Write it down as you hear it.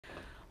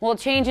Well,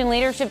 change in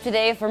leadership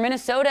today for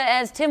Minnesota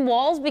as Tim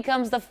Walz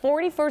becomes the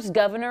 41st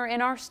governor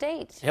in our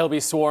state. He'll be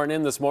sworn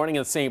in this morning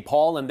in St.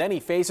 Paul, and then he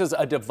faces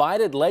a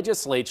divided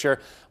legislature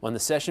when the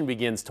session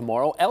begins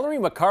tomorrow. Ellery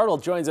McCardle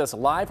joins us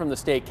live from the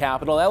state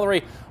capitol.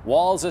 Ellery,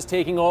 Walz is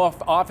taking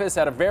office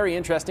at a very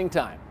interesting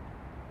time.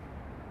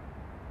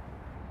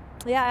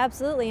 Yeah,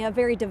 absolutely. A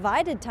very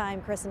divided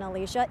time, Chris and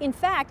Alicia. In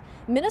fact,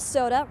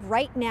 Minnesota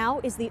right now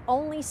is the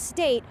only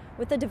state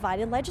with a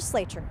divided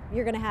legislature.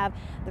 You're going to have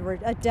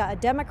the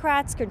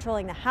Democrats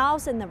controlling the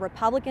House and the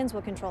Republicans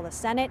will control the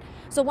Senate.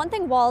 So one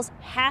thing Walz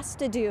has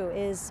to do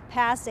is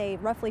pass a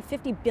roughly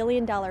 $50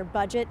 billion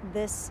budget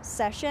this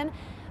session.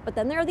 But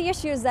then there are the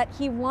issues that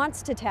he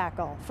wants to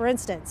tackle. For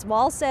instance,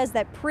 Walz says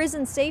that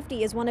prison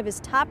safety is one of his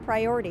top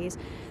priorities.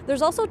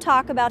 There's also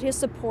talk about his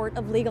support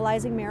of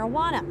legalizing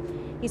marijuana.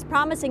 He's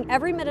promising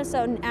every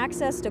Minnesotan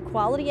access to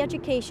quality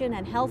education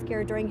and health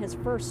care during his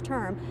first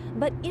term.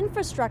 But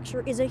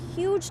infrastructure is a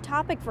huge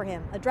topic for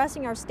him,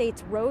 addressing our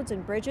state's roads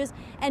and bridges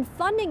and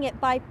funding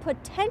it by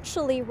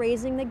potentially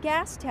raising the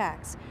gas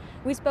tax.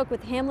 We spoke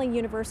with Hamline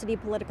University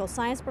political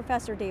science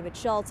professor David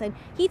Schultz, and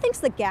he thinks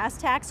the gas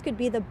tax could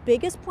be the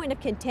biggest point of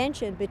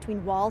contention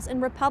between Walz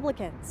and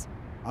Republicans.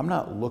 I'm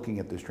not looking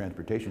at this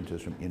transportation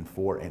system in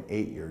 4 and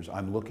 8 years.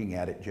 I'm looking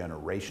at it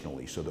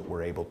generationally so that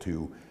we're able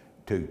to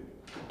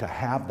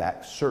have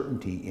that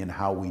certainty in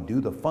how we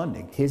do the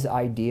funding. His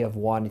idea of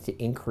wanting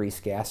to increase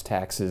gas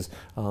taxes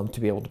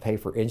to be able to pay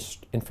for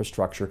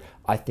infrastructure,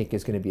 I think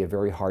is going to be a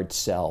very hard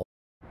sell.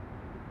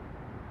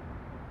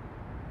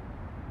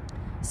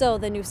 So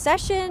the new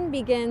session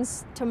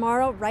begins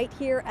tomorrow right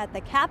here at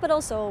the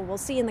Capitol. So we'll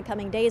see in the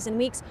coming days and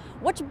weeks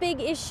which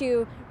big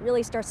issue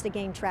really starts to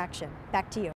gain traction. Back to you.